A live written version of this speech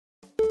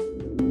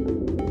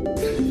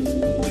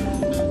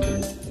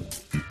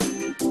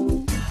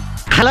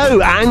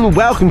Hello and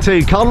welcome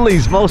to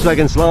Connolly's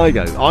Volkswagen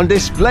SLIGO. On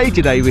display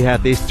today we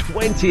have this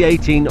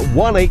 2018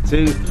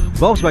 182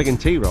 Volkswagen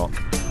T-ROC,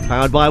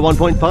 powered by a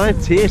 1.5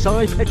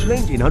 TSI petrol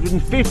engine,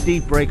 150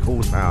 brake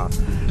horsepower.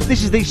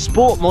 This is the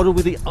sport model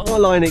with the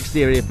R-Line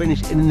exterior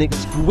finished in an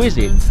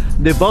exquisite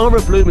Nirvana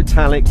blue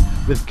metallic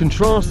with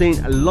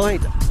contrasting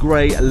light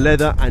grey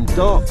leather and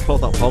dark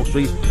cloth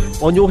upholstery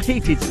on your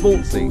heated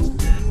sports seats.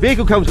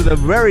 Vehicle comes with a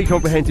very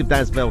comprehensive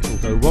Das Welt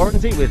Auto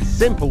warranty with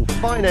simple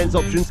finance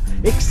options,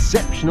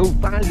 exceptional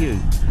value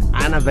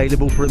and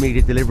available for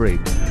immediate delivery.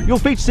 Your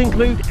features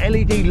include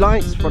LED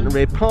lights, front and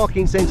rear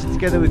parking sensors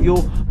together with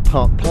your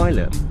Park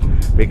Pilot.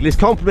 Vehicle is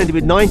complemented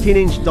with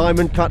 19-inch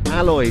diamond cut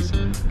alloys,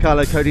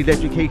 colour-coded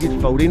electric heated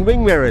folding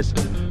wing mirrors,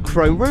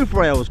 chrome roof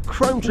rails,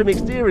 chrome trim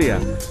exterior,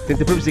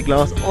 tinted privacy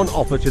glass on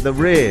offer to the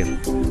rear,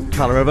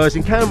 colour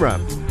reversing camera.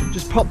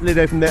 Just pop the lid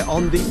open there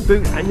on the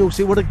boot and you'll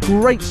see what a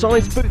great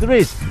size boot there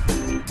is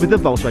with the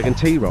Volkswagen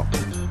T-ROC.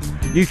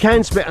 You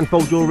can split and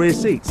fold your rear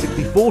seat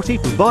 60/40,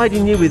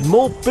 providing you with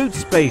more boot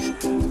space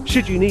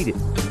should you need it.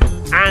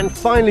 And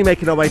finally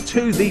making our way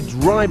to the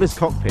driver's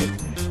cockpit.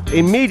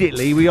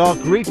 Immediately we are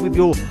greeted with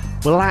your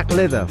black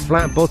leather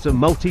flat bottom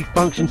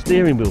multi-function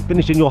steering wheel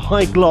finished in your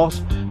high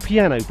gloss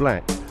piano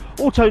black,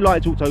 auto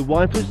lights, auto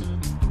wipers,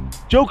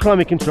 dual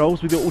climate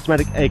controls with your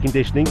automatic air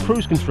conditioning,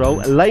 cruise control,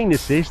 lane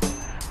assist,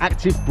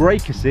 active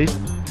brake assist,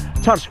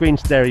 touchscreen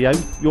stereo,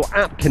 your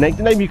app connect,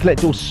 enable you to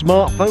connect your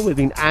smartphone with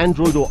an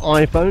Android or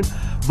iPhone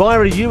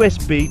via a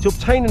USB to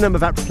obtain a number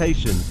of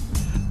applications,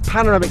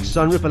 panoramic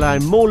sunroof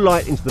allowing more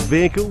light into the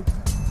vehicle.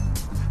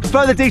 For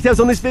further details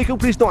on this vehicle,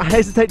 please don't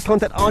hesitate to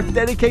contact our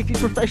dedicated,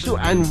 professional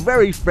and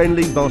very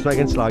friendly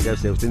Volkswagen SLIGO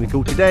sales team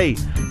call today.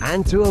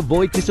 And to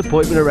avoid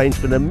disappointment, arrange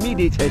for an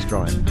immediate test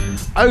drive.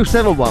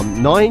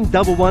 071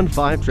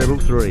 9115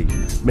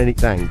 333. Many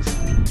thanks.